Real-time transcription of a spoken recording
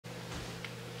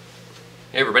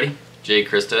Hey everybody, Jay,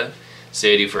 Krista,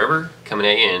 Say I Do Forever, coming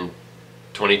at you in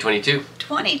 2022.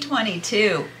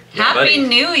 2022. Yeah, Happy buddy.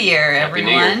 New Year, Happy New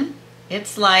everyone. Year.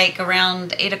 It's like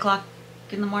around 8 o'clock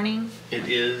in the morning. It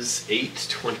is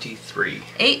 8:23.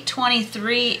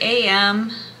 8:23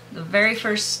 a.m. The very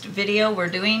first video we're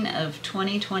doing of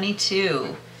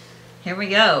 2022. Here we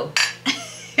go.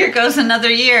 Here goes another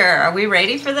year. Are we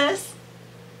ready for this?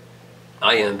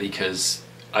 I am, because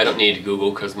I don't need to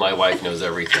Google because my wife knows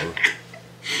everything.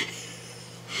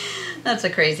 That's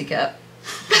a crazy cup.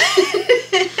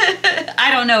 I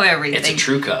don't know everything. It's a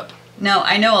true cup. No,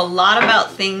 I know a lot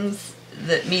about things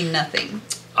that mean nothing.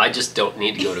 I just don't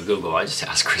need to go to Google. I just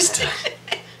ask Krista.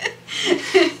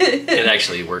 It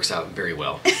actually works out very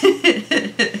well.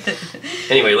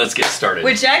 Anyway, let's get started.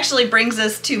 Which actually brings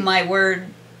us to my word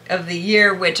of the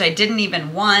year, which I didn't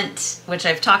even want, which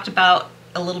I've talked about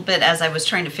a little bit as I was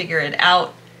trying to figure it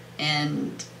out.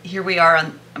 And here we are.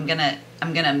 I'm gonna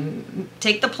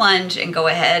take the plunge and go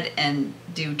ahead and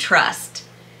do trust.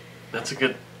 That's a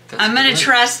good. I'm gonna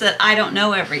trust that I don't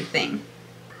know everything.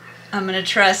 I'm gonna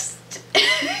trust.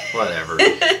 Whatever.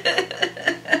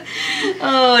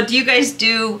 Oh, do you guys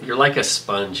do? You're like a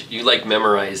sponge. You like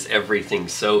memorize everything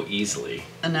so easily.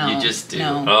 No. You just do.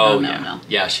 No, oh no, yeah. no.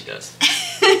 Yeah, she does.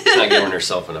 She's not giving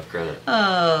herself enough credit.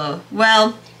 Oh,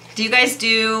 well, do you guys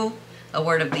do a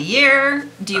word of the year?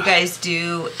 Do you guys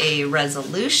do a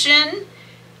resolution,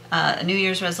 a New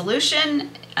Year's resolution?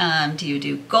 Do you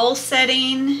do goal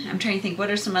setting? I'm trying to think,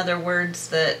 what are some other words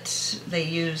that they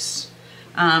use?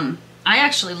 I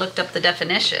actually looked up the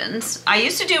definitions. I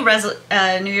used to do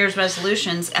New Year's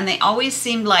resolutions, and they always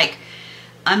seemed like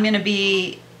I'm gonna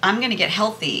get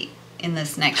healthy in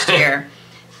this next year.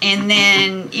 And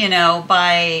then, you know,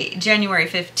 by January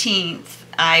 15th,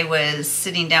 I was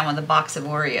sitting down with a box of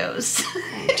Oreos.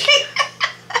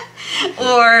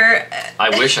 Or I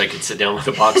wish I could sit down with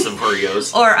a box of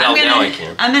Oreos. Or now I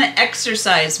can. I'm gonna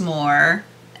exercise more.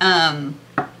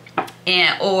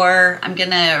 Or I'm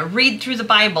gonna read through the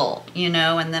Bible, you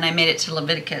know, and then I made it to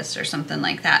Leviticus or something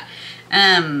like that.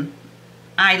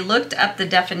 I looked up the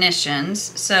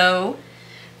definitions. So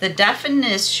the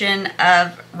definition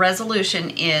of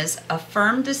resolution is a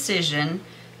firm decision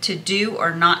to do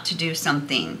or not to do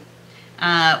something.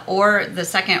 Or the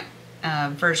second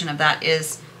version of that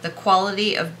is the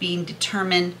quality of being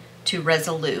determined to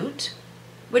resolute,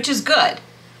 which is good.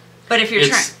 But if you're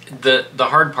trying... The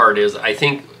hard part is, I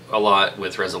think a lot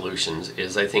with resolutions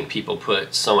is, I think people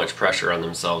put so much pressure on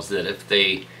themselves that if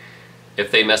they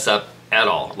mess up at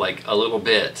all, like a little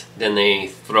bit, then they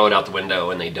throw it out the window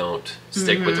and they don't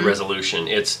stick with the resolution.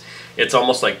 It's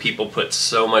almost like people put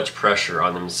so much pressure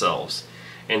on themselves.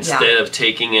 Instead of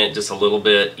taking it just a little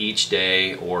bit each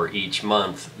day or each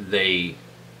month, they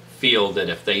feel that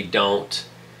if they don't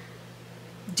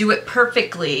do it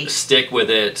perfectly, stick with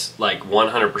it like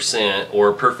 100%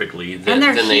 or perfectly, then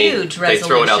huge they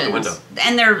throw it out the window.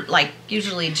 And they're like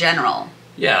usually general.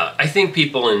 Yeah, I think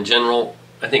people in general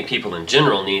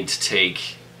need to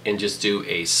take and just do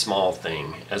a small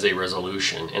thing as a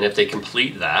resolution. And if they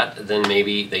complete that, then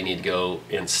maybe they need to go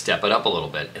and step it up a little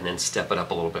bit, and then step it up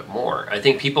a little bit more. I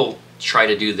think people try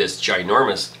to do this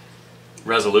ginormous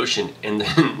resolution, and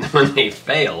then when they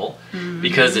fail,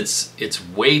 because it's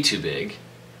way too big,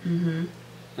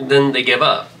 then they give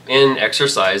up. And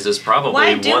exercise is probably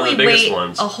one of the biggest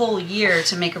ones. Why do we wait a whole year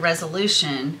to make a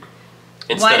resolution?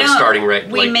 Instead of starting right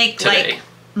we like make today. Like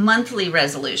monthly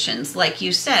resolutions, like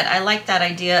you said. I like that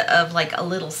idea of like a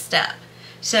little step.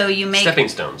 So you make stepping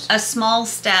stones. A small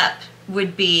step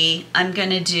would be, I'm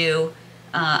gonna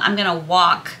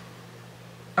walk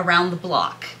around the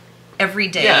block every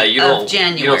day of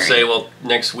January. You don't say, well,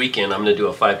 next weekend I'm going to do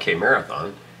a 5K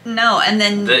marathon. No, and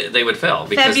then they would fail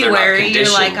because February, they're not conditioned.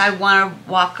 you're like, I want to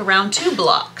walk around 2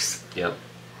 blocks. Yep.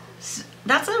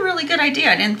 That's a really good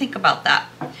idea. I didn't think about that.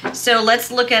 So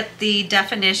let's look at the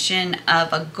definition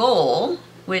of a goal,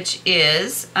 which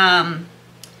is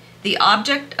the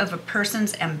object of a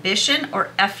person's ambition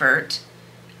or effort,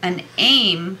 an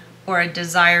aim, or a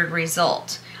desired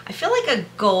result. I feel like a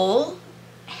goal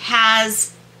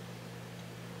has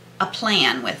a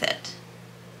plan with it.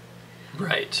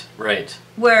 Right, right.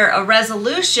 Where a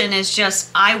resolution is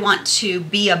just, I want to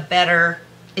be a better,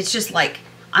 it's just like,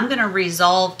 I'm going to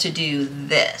resolve to do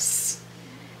this.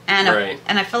 And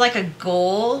and I feel like a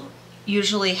goal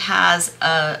usually has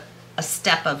a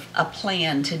step of a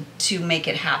plan to make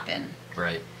it happen.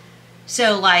 Right.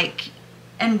 So like,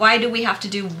 and why do we have to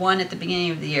do one at the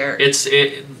beginning of the year? That's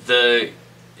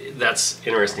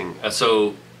interesting.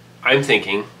 So I'm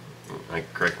thinking,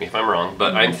 correct me if I'm wrong,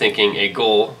 but I'm thinking a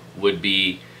goal would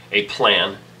be a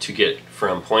plan to get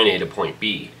from point A to point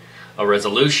B. A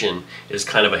resolution is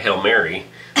kind of a Hail Mary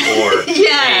or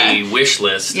Yeah. a wish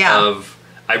list Yeah. of,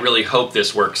 I really hope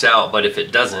this works out, but if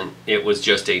it doesn't, it was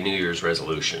just a New Year's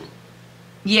resolution.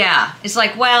 Yeah, it's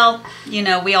like, well, you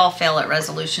know, we all fail at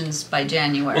resolutions by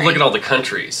January. Well, look at all the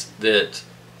countries that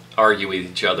argue with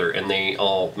each other, and they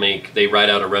write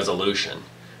out a resolution.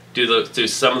 Do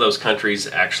some of those countries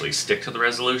actually stick to the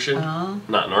resolution? Oh.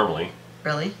 Not normally.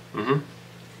 Really? Mm-hmm.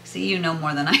 See, you know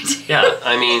more than I do. Yeah,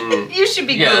 I mean, You should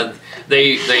be yeah, good.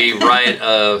 they write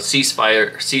a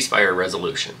ceasefire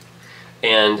resolution,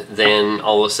 and then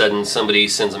all of a sudden somebody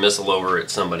sends a missile over at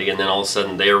somebody, and then all of a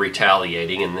sudden they're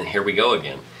retaliating, and then here we go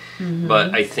again. Mm-hmm.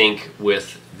 But I think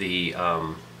with the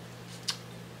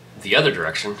other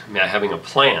direction, I mean, having a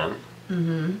plan,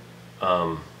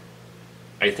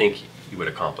 I think you would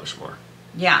accomplish more,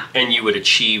 Yeah. and you would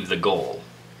achieve the goal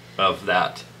of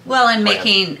that. Well, and Plan.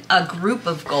 making a group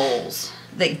of goals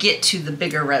that get to the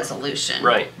bigger resolution.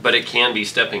 Right, but it can be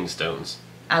stepping stones.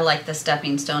 I like the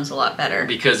stepping stones a lot better.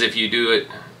 Because if you do it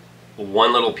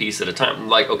one little piece at a time,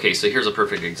 like, okay, so here's a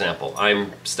perfect example.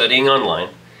 I'm studying online.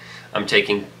 I'm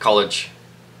taking college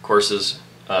courses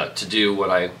to do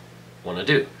what I want to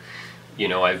do. You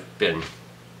know, I've been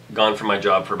gone from my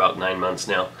job for about 9 months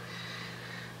now.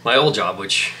 My old job,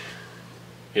 which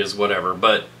is whatever,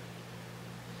 but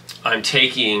I'm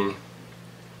taking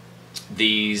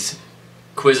these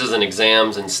quizzes and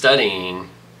exams and studying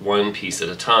one piece at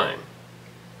a time.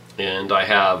 And I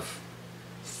have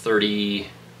 30,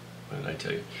 what did I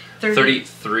tell you?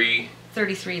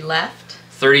 33 left.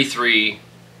 33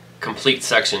 complete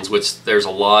sections, which there's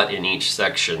a lot in each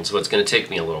section, so it's going to take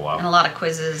me a little And a while. lot of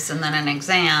quizzes and then an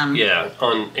exam. Yeah,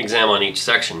 on exam on each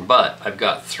section, but I've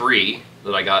got 3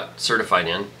 that I got certified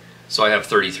in, so I have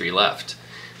 33 left,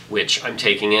 which I'm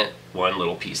taking it one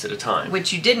little piece at a time.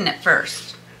 Which you didn't at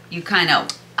first. You kind of...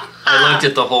 I looked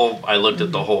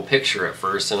at the whole picture at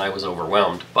first, and I was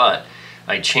overwhelmed. But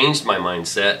I changed my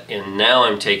mindset, and now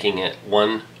I'm taking it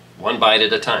one bite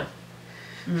at a time.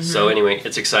 So anyway,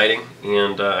 it's exciting,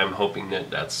 and I'm hoping that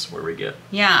that's where we get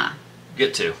Yeah.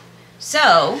 to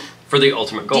So, for the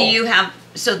ultimate goal. do you have...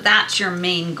 So that's your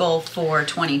main goal for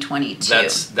 2022.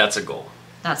 That's a goal.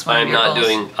 That's one of your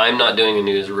goals. I'm not doing a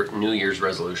New Year's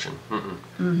resolution.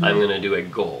 I'm going to do a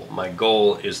goal. My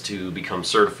goal is to become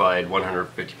certified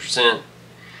 150%.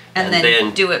 And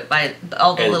then do it by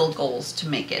all the and- little goals to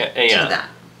make it yeah. to that.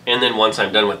 And then once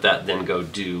I'm done with that, then go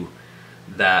do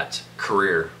that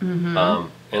career.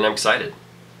 And I'm excited.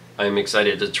 I'm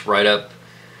excited. It's right up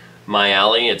my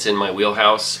alley. It's in my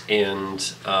wheelhouse,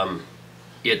 and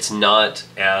it's not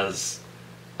as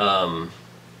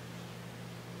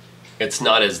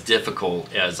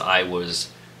difficult as I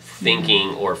was thinking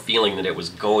or feeling that it was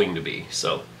going to be.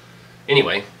 So,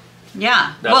 anyway,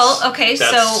 Yeah. that's, Well, okay,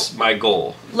 that's so my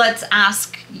goal. let's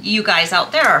ask you guys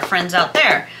out there, our friends out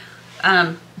there.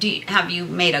 Have you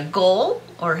made a goal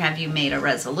or have you made a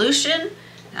resolution?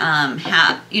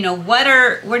 What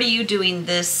are you doing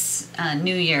this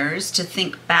New Year's to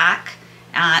think back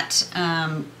at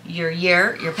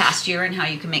your past year, and how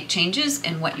you can make changes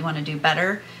and what you want to do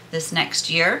better this next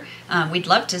year? We'd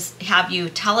love to have you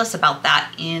tell us about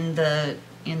that in the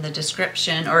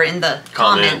description or in the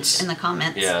comments. In the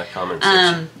comments. Yeah, comment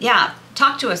section.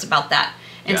 Talk to us about that.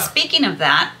 And Yeah. speaking of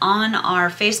that, on our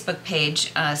Facebook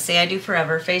page, Say I Do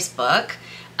Forever Facebook,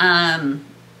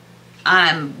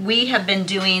 we have been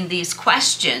doing these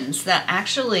questions that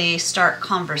actually start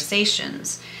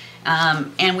conversations.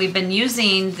 And we've been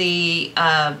using the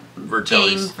game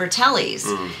Vertellis.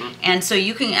 And so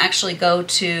you can actually go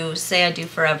to Say I Do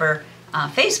Forever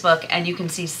Facebook, and you can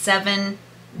see 7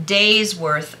 days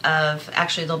worth of,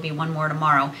 actually there'll be one more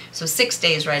tomorrow, so 6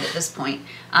 days right at this point,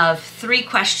 of 3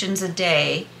 questions a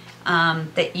day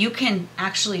that you can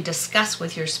actually discuss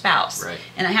with your spouse. Right.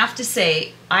 And I have to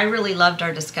say, I really loved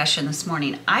our discussion this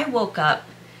morning. I woke up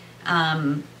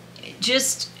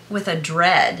just with a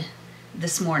dread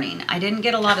this morning. I didn't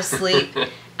get a lot of sleep,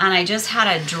 and I just had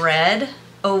a dread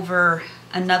over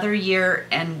another year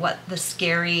and what the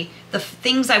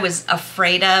things I was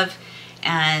afraid of.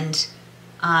 And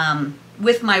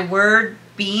with my word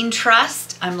being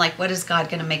trust, I'm like, what is God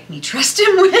going to make me trust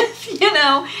him with?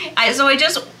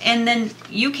 And then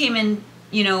you came in,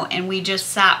 and we just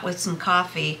sat with some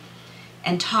coffee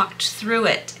and talked through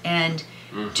it. And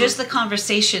just the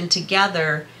conversation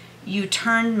together, you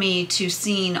turned me to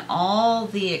seeing all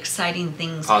the exciting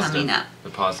things coming up. The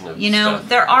positive stuff. stuff.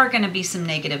 There are going to be some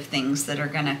negative things that are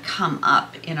going to come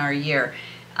up in our year.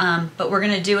 But we're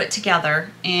going to do it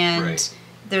together. And Right.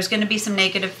 there's going to be some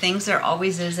negative things. There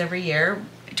always is every year.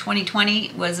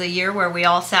 2020 was a year where we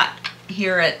all sat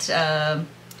here at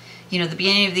the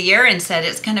beginning of the year and said,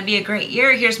 it's going to be a great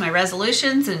year. Here's my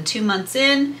resolutions. And 2 months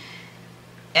in,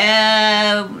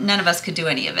 none of us could do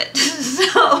any of it.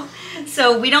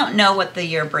 So we don't know what the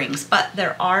year brings, but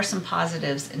there are some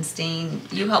positives in staying.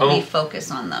 You help me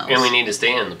focus on those. And we need to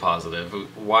stay in the positive.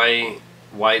 Why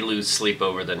lose sleep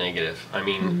over the negative? I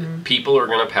mean, people are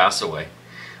going to pass away.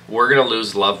 We're going to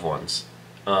lose loved ones.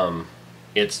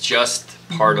 It's just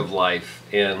part of life,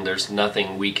 and there's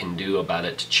nothing we can do about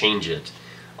it to change it.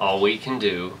 All we can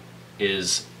do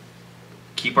is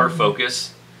keep our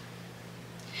focus.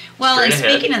 Well, and straight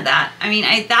ahead. speaking of that, I mean,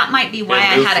 that might be why I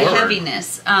And move had forward. a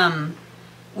heaviness.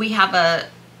 We have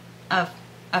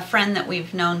a friend that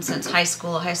we've known since high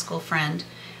school, a high school friend,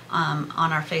 on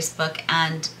our Facebook,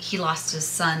 and he lost his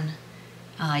son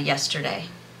yesterday.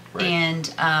 Right.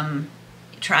 And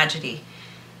tragedy.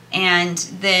 And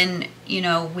then,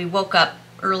 we woke up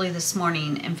early this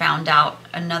morning and found out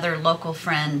another local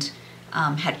friend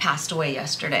had passed away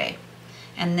yesterday.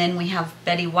 And then we have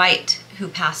Betty White, who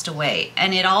passed away.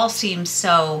 And it all seems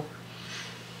so,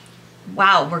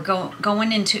 wow, we're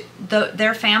going into,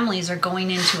 their families are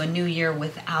going into a new year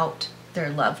without their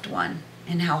loved one,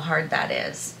 and how hard that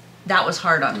is. That was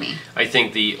hard on me. I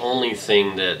think the only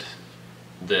thing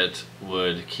that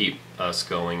would keep us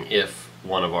going if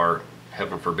one of our,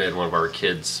 heaven forbid, one of our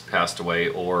kids passed away,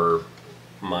 or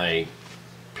my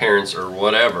parents or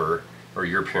whatever, or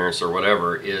your parents or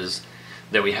whatever, is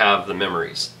that we have the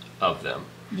memories of them.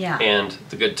 Yeah. And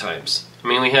the good times. I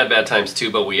mean, we had bad times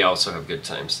too, but we also have good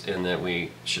times, and that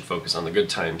we should focus on the good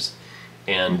times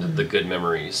and the good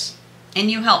memories,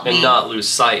 And you help me. and not lose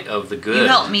sight of the good. You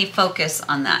help me focus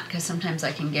on that, because sometimes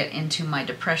I can get into my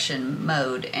depression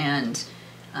mode, and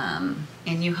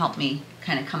you help me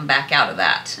kind of come back out of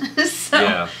that. So,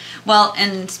 Yeah. well,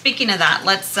 and speaking of that,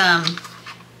 let's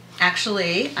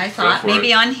actually, I thought for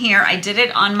maybe it. on here, I did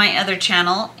it on my other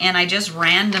channel, and I just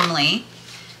randomly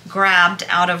grabbed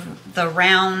out of the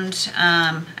round,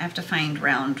 I have to find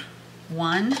round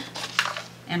 1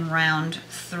 and round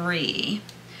 3.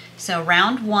 So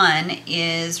round 1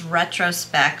 is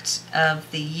retrospect of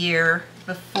the year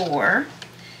before,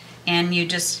 and you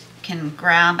just can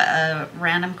grab a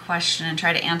random question and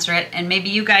try to answer it, and maybe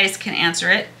you guys can answer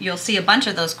it. You'll see a bunch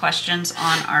of those questions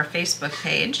on our Facebook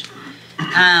page.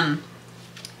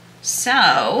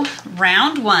 So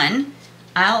round 1,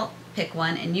 I'll pick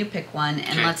one and you pick one,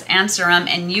 and Okay. let's answer them.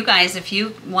 And you guys, if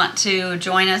you want to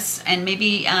join us and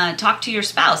maybe talk to your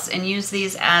spouse and use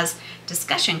these as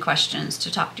discussion questions to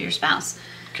talk to your spouse.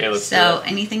 Okay, let's do So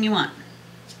it. anything you want.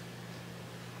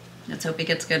 Let's hope he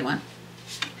gets a good one.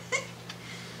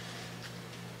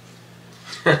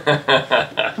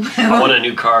 I want a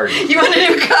new card. You want a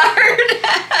new card?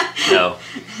 No.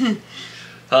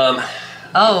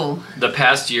 Oh, The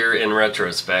past year in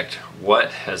retrospect,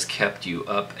 what has kept you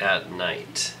up at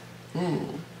night?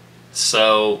 ooh.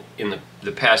 So, in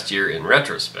the past year in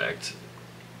retrospect,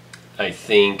 I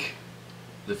think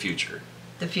the future.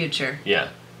 The future. Yeah.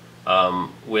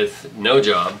 With no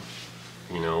job,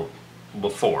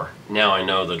 before, now I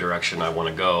know the direction I want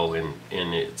to go, and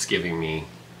it's giving me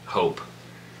hope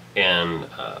and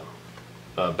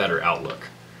a better outlook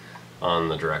on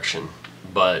the direction.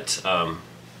 But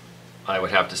I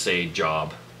would have to say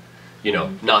job.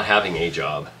 Not having a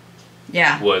job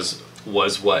Yeah. was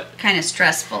what Kind of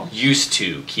stressful. used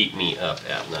to keep me up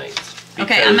at night.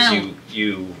 Because Okay, I'm gonna-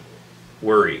 you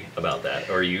worry about that,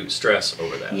 or you stress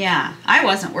over that. Yeah, I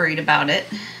wasn't worried about it,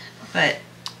 but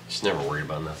Just never worried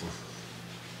about nothing.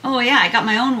 oh yeah, I got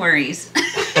my own worries.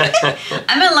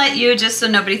 I'm gonna let you, just so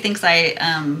nobody thinks I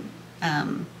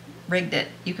rigged it.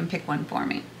 You can pick one for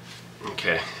me,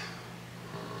 Okay.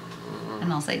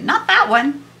 and I'll say not that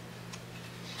one.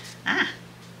 Ah,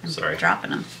 I'm Sorry. dropping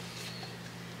them.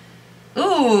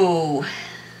 Ooh,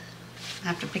 I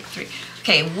have to pick 3.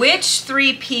 Okay, which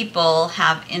 3 people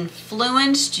have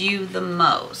influenced you the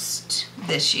most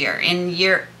this year, in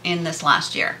this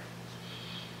last year?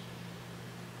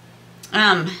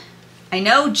 I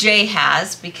know Jay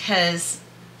has, because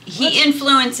he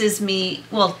influences me.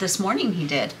 Well, this morning he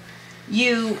did.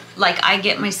 I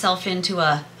get myself into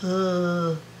a,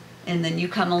 and then you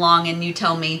come along and you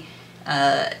tell me,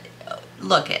 let's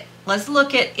look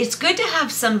at, it's good to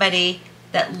have somebody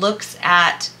that looks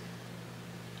at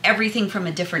everything from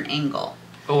a different angle.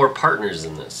 But we're partners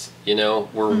in this.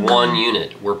 We're one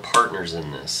unit. We're partners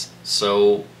in this.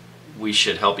 So we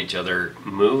should help each other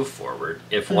move forward.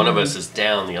 If one of us is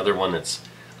down, the other one that's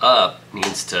up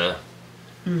needs to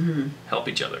help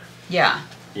each other. Yeah.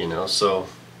 So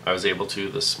I was able to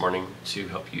this morning to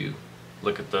help you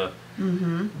look at the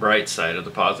bright side of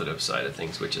the positive side of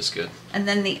things, which is good. And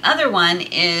then the other one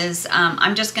is,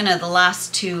 I'm just gonna, the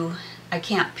last two, I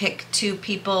can't pick two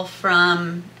people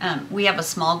from, we have a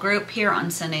small group here on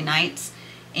Sunday nights,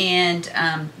 and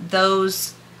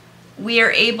those, we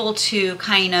are able to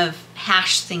kind of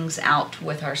hash things out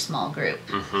with our small group.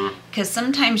 Because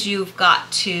sometimes you've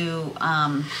got to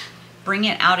bring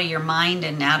it out of your mind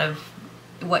and out of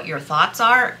what your thoughts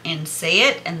are and say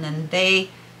it, and then they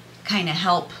kind of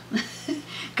help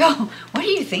go, what are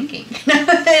you thinking?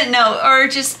 No, or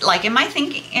just like, am I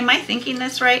thinking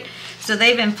this right? So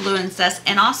they've influenced us,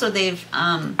 and also they've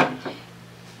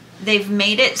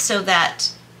made it so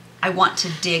that I want to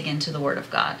dig into the Word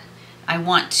of God. I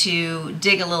want to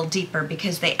dig a little deeper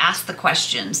because they ask the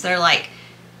questions. They're like,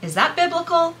 is that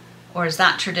biblical or is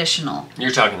that traditional?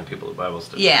 You're talking to people at Bible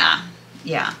study. Yeah,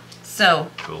 yeah. So,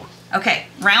 cool. Okay,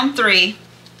 round 3,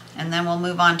 and then we'll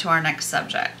move on to our next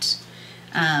subject.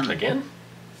 Again?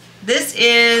 This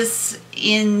is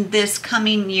in this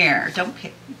coming year. Don't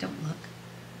look.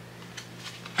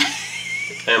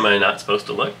 Am I not supposed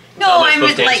to look? No, How am I I'm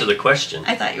supposed to like, answer the question?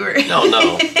 I thought you were.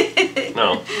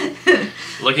 No.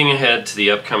 Looking ahead to the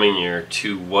upcoming year,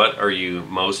 to what are you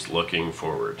most looking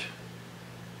forward?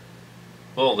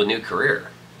 Well, the new career.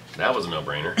 That was a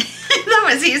no-brainer. That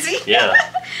was easy. Yeah.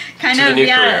 Kind To of, the new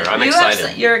yeah. career. I'm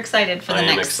excited. You're excited for the I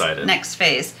am excited. next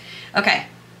phase. Okay.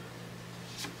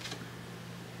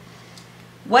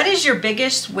 What is your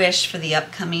biggest wish for the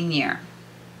upcoming year?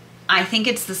 I think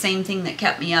it's the same thing that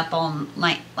kept me up all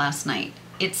night last night.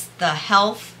 It's the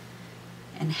health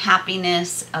and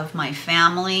happiness of my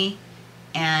family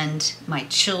and my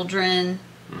children.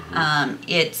 I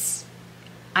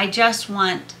just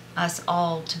want us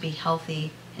all to be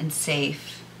healthy and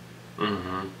safe,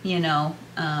 you know,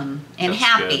 and That's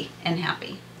happy good. and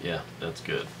happy. Yeah, that's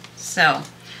good. So,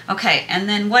 okay, and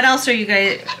then what else are you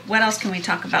guys? What else can we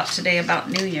talk about today about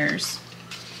New Year's?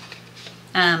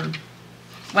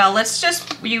 Well, let's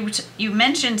just you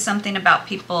mentioned something about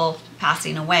people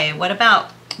passing away. What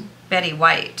about Betty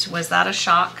White? Was that a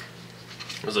shock?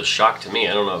 It was a shock to me.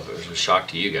 I don't know if it was a shock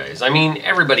to you guys. I mean,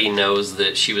 everybody knows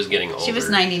that she was getting older. She was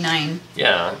 99.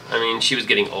 Yeah, I mean, she was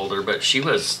getting older, but she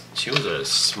was as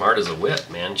smart as a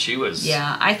whip, man. She was.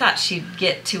 Yeah, I thought she'd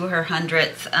get to her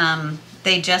 100th.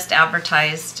 They just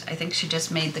advertised. I think she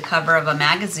just made the cover of a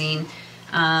magazine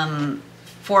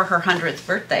for her 100th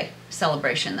birthday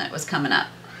celebration that was coming up.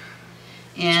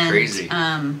 And, it's crazy.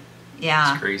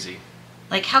 Yeah. It's crazy.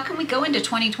 Like, how can we go into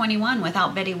 2021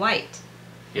 without Betty White?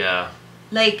 Yeah.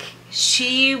 Like,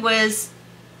 she was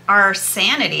our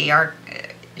sanity.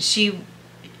 She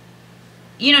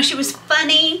was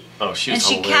funny. Oh, she was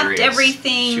and hilarious. she kept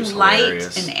everything She was light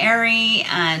hilarious. and airy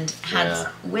and had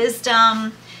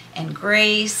wisdom and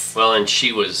grace. Well, and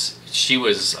she was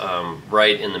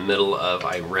right in the middle of.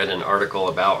 I read an article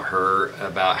about her,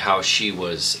 about how she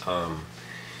was.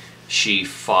 She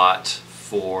fought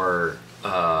for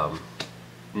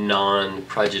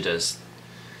non-prejudice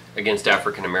against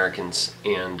African Americans,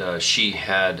 and she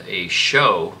had a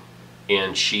show,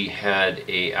 and she had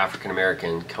a African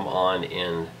American come on,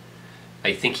 and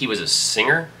I think he was a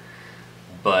singer,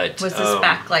 but Was this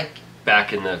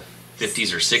back in the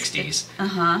 50s or 60s?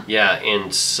 Uh-huh. Yeah,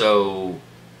 and so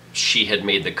she had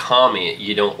made the comment,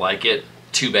 "You don't like it?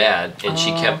 Too bad," and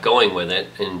she kept going with it,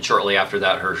 and shortly after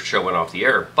that her show went off the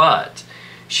air, but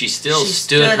she still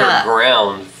stood her up.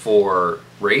 ground for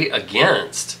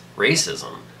against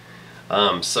racism.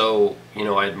 So, you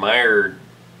know, I admire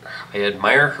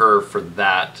her for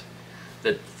that.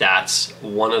 That's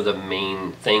one of the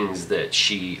main things that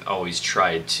she always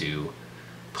tried to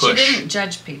push. She didn't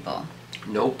judge people.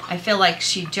 Nope. I feel like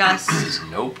she just,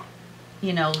 Nope.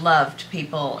 loved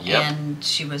people. Yep. And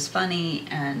she was funny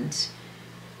and...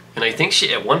 And I think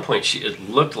at one point it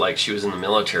looked like she was in the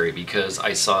military, because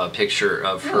I saw a picture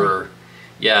of her.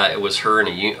 Yeah, it was her in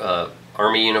a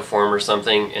army uniform or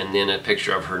something, and then a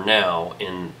picture of her now,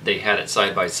 and they had it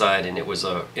side by side, and it was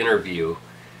a interview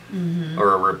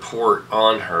or a report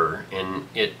on her, and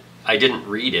I didn't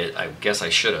read it. I guess I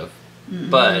should have,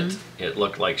 but it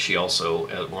looked like she also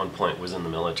at one point was in the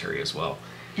military as well.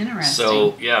 Interesting.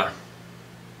 So yeah.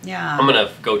 Yeah. I'm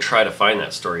gonna go try to find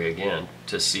that story again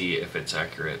to see if it's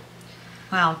accurate.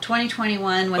 Wow,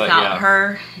 2021 without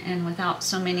her and without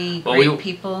so many great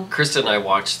people. Krista and I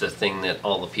watched the thing that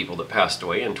all the people that passed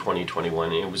away in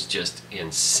 2021, and it was just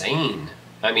insane.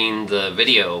 I mean, the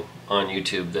video on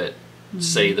YouTube that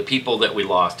say the people that we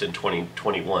lost in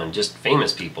 2021, just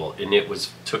famous people, and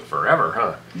took forever,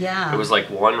 huh? Yeah. It was like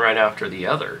one right after the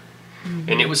other.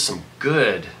 And it was some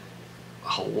good,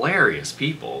 hilarious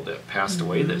people that passed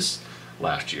away this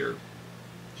last year.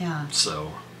 Yeah.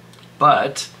 So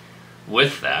But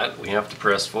with that, we have to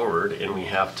press forward and we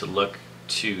have to look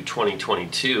to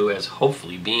 2022 as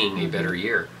hopefully being a better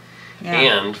year. Yeah.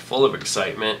 And full of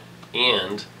excitement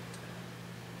and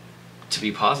to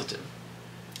be positive.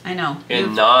 I know. And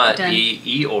You've not done- be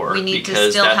Eeyore. We need to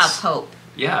because still have that's- hope.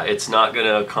 Yeah, it's not going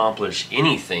to accomplish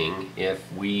anything if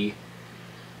we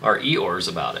are Eeyores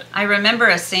about it. I remember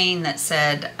a saying that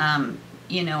said,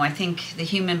 you know, I think the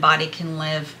human body can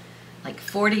live like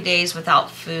 40 days without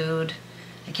food.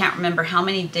 I can't remember how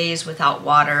many days without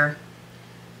water,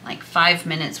 like 5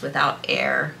 minutes without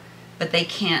air, but they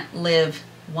can't live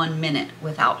 1 minute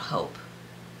without hope.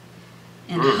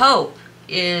 And hope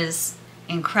is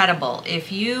incredible.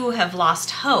 If you have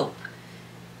lost hope,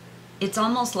 it's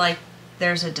almost like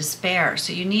there's a despair.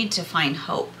 So you need to find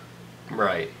hope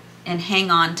Right. and hang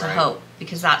on to Right. hope,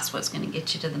 because that's what's going to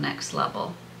get you to the next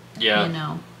level. Yeah. You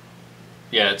know.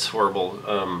 Yeah, it's horrible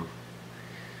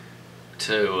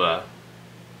to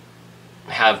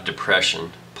have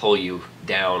depression pull you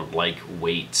down like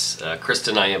weights. Krista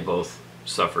and I have both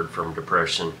suffered from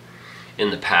depression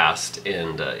in the past,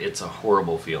 and it's a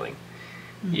horrible feeling.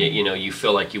 You know, you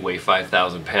feel like you weigh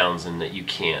 5,000 pounds and that you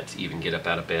can't even get up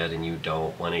out of bed, and you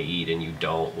don't want to eat, and you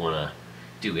don't want to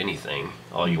do anything.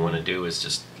 All you want to do is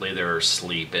just lay there or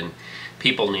sleep, and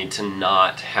people need to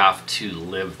not have to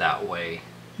live that way.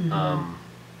 Well,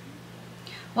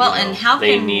 you know, and how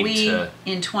they can need we, to-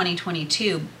 in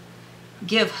 2022,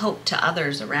 give hope to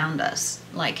others around us?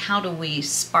 Like, how do we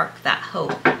spark that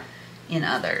hope in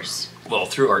others? Well,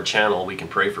 through our channel, we can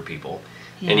pray for people.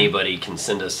 Yeah. Anybody can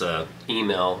send us a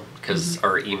email, because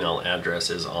our email address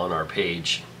is on our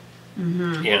page.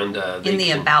 And they In the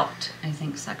can- About, I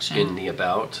think, section. in the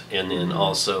About, and then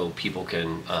also people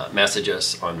can message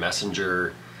us on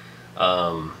Messenger,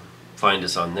 find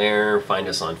us on there, find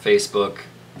us on Facebook.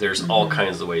 There's all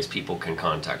kinds of ways people can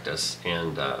contact us,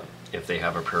 and if they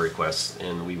have a prayer request,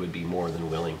 and we would be more than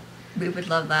willing We would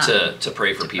love that. to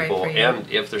pray for To pray people, for you. and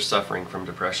if they're suffering from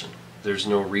depression. There's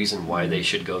no reason why they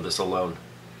should go this alone,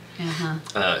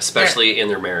 especially in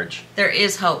their marriage. There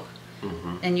is hope,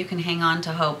 and you can hang on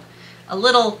to hope. A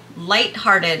little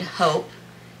lighthearted hope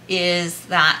is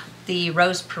that the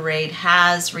Rose Parade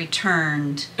has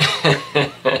returned.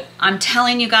 I'm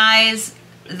telling you guys,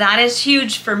 that is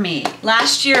huge for me.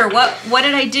 Last year, what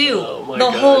did I do? Oh my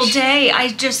the whole gosh. day, I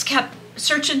just kept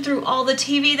searching through all the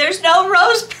TV. There's no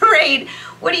Rose Parade.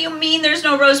 What do you mean there's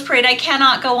no Rose Parade? I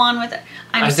cannot go on with it.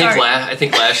 I'm sorry. I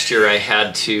think last year I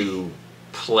had to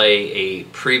play a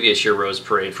previous year Rose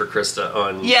Parade for Krista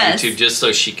on Yes. YouTube, just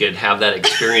so she could have that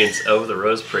experience of the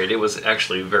Rose Parade. It was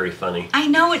actually very funny. I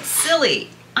know it's silly.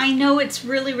 I know it's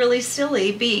really, really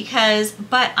silly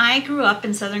but I grew up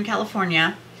in Southern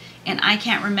California, and I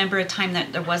can't remember a time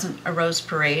that there wasn't a Rose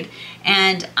Parade.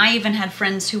 And I even had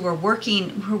friends who were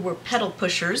pedal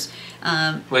pushers.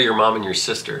 Well, your mom and your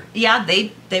sister. Yeah,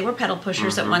 they were pedal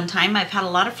pushers at one time. I've had a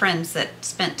lot of friends that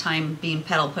spent time being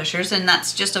pedal pushers, and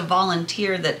that's just a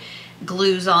volunteer that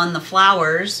glues on the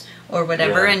flowers or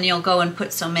whatever, Yeah. and you'll go and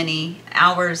put so many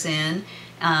hours in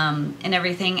and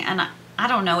everything. And I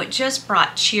don't know, it just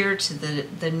brought cheer to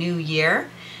the new year.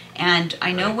 And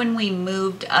I know Right. when we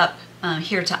moved up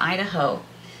here to Idaho,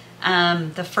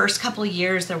 the first couple of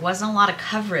years there wasn't a lot of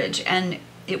coverage, and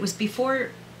it was before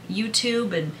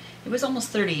YouTube, and it was almost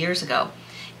 30 years ago.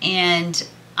 And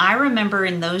I remember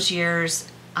in those years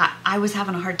I was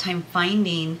having a hard time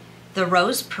finding the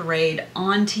Rose Parade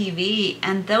on TV,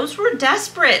 and those were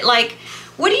desperate. Like,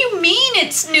 what do you mean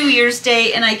it's New Year's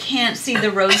Day and I can't see the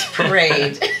Rose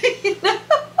Parade? You know?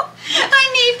 I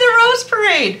need the Rose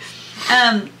Parade.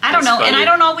 I don't That's know, and funny. I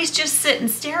don't always just sit and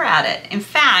stare at it. In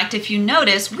fact, if you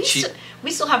notice, we She-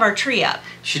 still have our tree up.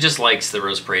 She just likes the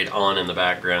Rose Parade on in the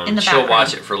background. In the She'll watch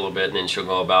background. it for a little bit, and then she'll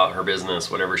go about her business,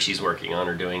 whatever she's working on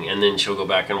or doing, and then she'll go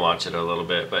back and watch it a little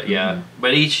bit. But yeah,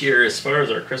 but each year, as far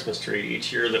as our Christmas tree,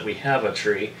 each year that we have a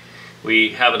tree, we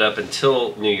have it up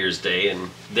until New Year's Day, and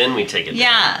then we take it down.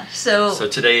 Yeah, so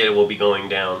today it will be going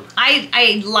down.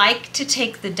 I like to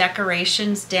take the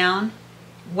decorations down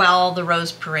while the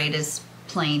Rose Parade is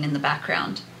playing in the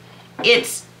background.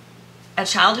 It's a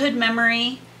childhood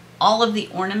memory. All of the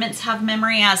ornaments have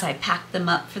memory as I pack them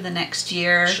up for the next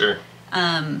year. Sure.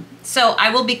 So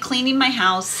I will be cleaning my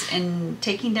house and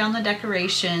taking down the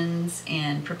decorations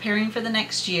and preparing for the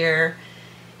next year,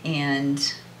 and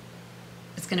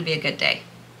it's going to be a good day.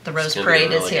 The Rose gonna be a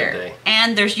Parade is really good here. day.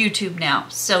 And there's YouTube now.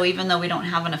 So even though we don't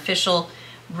have an official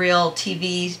real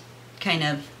TV kind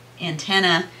of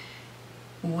antenna,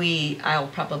 I'll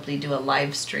probably do a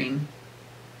live stream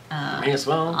May as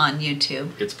well. on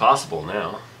YouTube. It's possible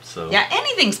now. So Yeah,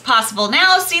 anything's possible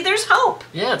now. See, there's hope.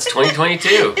 yeah, it's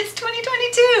 2022. It's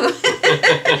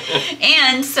 2022.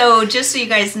 And so, just so you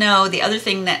guys know, the other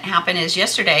thing that happened is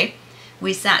yesterday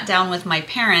we sat down with my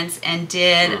parents and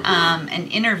did an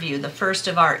interview, the first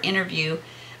of our interview.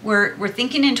 We're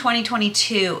thinking in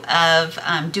 2022 of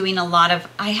doing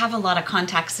I have a lot of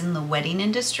contacts in the wedding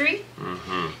industry.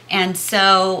 And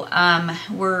so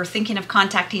we're thinking of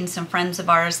contacting some friends of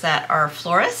ours that are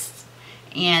florists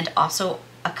and also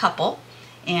a couple,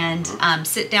 and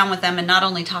sit down with them and not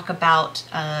only talk about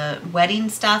wedding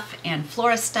stuff and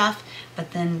florist stuff,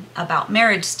 but then about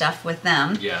marriage stuff with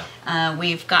them. Yeah.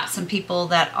 We've got some people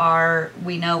that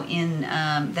we know in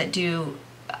that do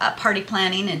party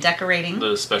planning and decorating.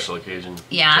 The special occasion.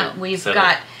 Yeah, we've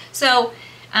got, so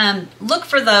look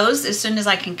for those as soon as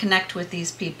I can connect with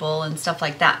these people and stuff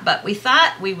like that. But we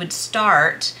thought we would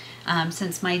start,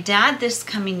 since my dad this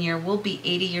coming year will be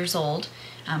 80 years old.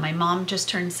 My mom just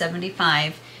turned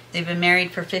 75. They've been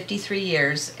married for 53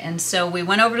 years. And so we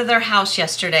went over to their house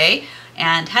yesterday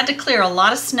and had to clear a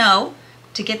lot of snow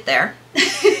to get there.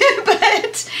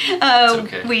 But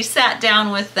okay. We sat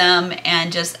down with them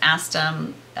and just asked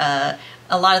them a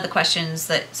lot of the questions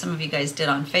that some of you guys did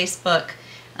on Facebook,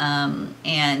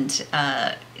 and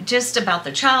just about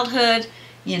their childhood,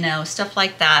 stuff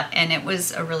like that. And it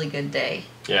was a really good day.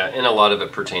 Yeah, and a lot of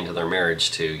it pertained to their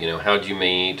marriage too. How'd you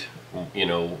meet?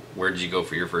 Where did you go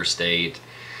for your first date?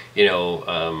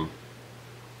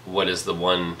 What is the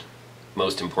one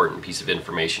most important piece of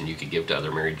information you could give to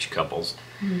other married couples?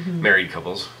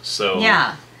 So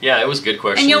yeah, it was good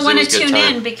questions. And you'll want to tune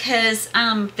in because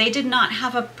they did not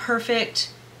have a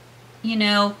perfect,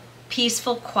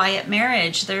 peaceful, quiet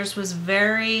marriage. Theirs was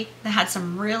they had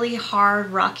some really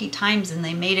hard, rocky times, and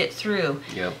they made it through.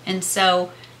 Yep. And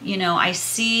so, I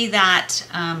see that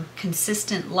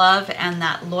consistent love and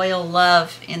that loyal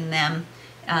love in them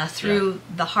through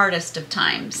the hardest of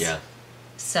times. Yeah.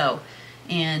 So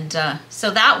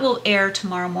that will air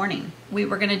tomorrow morning. We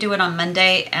were going to do it on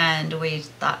Monday, and we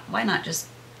thought, why not just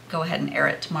go ahead and air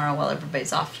it tomorrow while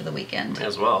everybody's off for the weekend?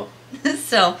 As well.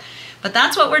 But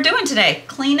that's what we're doing today.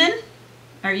 Cleaning.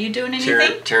 Are you doing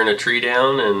anything? Tearing a tree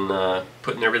down and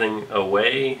putting everything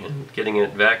away and getting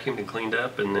it vacuumed and cleaned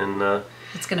up, and then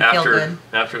it's going to feel good.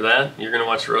 After that, you're going to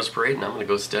watch the Rose Parade, and I'm going to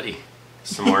go study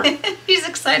some more. He's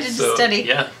excited to study.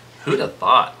 Yeah. Who'd have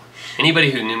thought?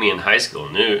 Anybody who knew me in high school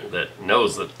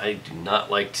knows that I do not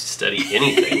like to study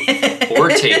anything or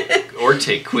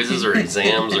take quizzes or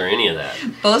exams or any of that.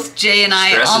 Both Jay and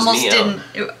I Stresses almost me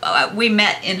didn't. We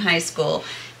met in high school,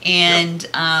 and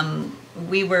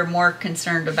we were more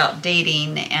concerned about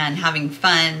dating and having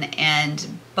fun, and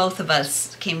both of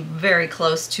us came very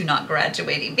close to not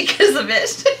graduating because of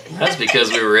it. That's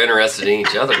because we were interested in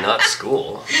each other, not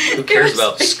school. Who cares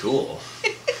about school?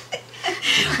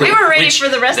 We were ready for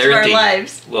the rest of our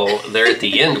lives. Well, there at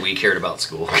the end, we cared about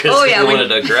school because we wanted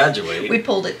to graduate. We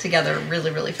pulled it together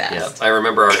really, really fast. Yeah, I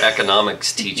remember our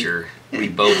economics teacher. We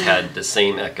both had the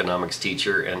same economics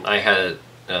teacher, and I had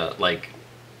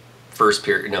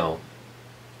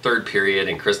third period,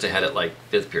 and Krista had it like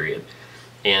fifth period.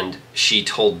 And she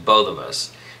told both of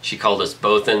us. She called us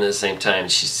both in at the same time.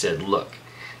 She said, "Look,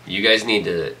 you guys need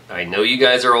to, I know you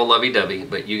guys are all lovey-dovey,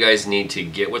 but you guys need to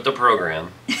get with the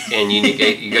program, and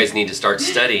you guys need to start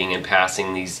studying and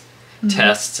passing these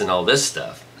tests and all this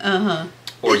stuff,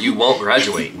 or you won't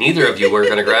graduate. Neither of you are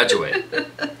going to graduate."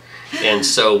 And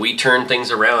so we turned things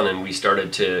around, and we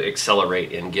started to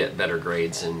accelerate and get better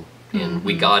grades, and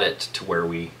we got it to where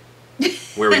we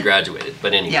graduated.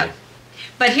 But anyway. Yeah.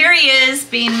 But here he is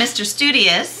being Mr.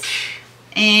 Studious,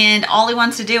 and all he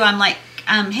wants to do, I'm like,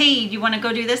 hey, you want to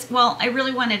go do this? Well, I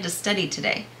really wanted to study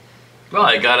today. Well,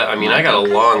 I got a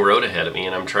long road ahead of me,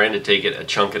 and I'm trying to take it a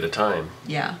chunk at a time.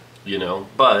 Yeah.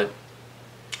 But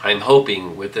I'm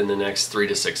hoping within the next 3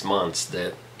 to 6 months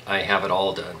that I have it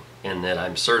all done, and that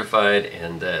I'm certified,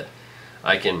 and that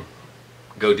I can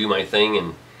go do my thing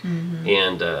and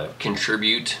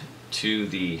contribute to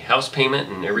the house payment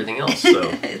and everything else. So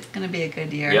it's going to be a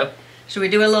good year. Yep. Should we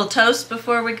do a little toast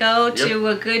before we go to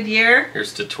a good year?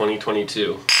 Here's to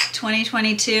 2022.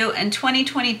 2022, and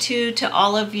 2022 to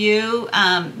all of you.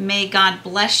 May God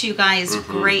bless you guys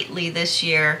greatly this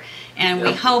year. And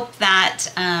we hope that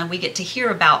we get to hear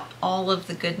about all of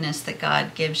the goodness that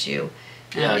God gives you.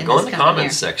 Yeah, go in the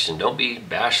comments section. Don't be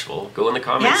bashful. Go in the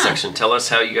comments section. Tell us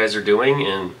how you guys are doing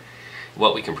and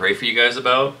what we can pray for you guys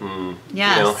about, and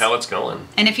how it's going.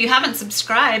 And if you haven't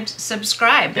subscribed,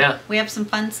 subscribe. Yeah. We have some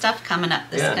fun stuff coming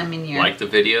up this coming year. Like the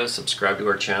video, subscribe to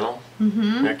our channel.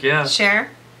 Heck yeah.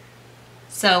 Share.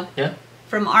 So,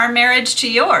 From our marriage to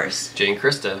yours. Jay and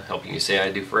Krista, helping you say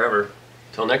I do forever.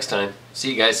 Till next time. See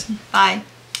you guys. Bye.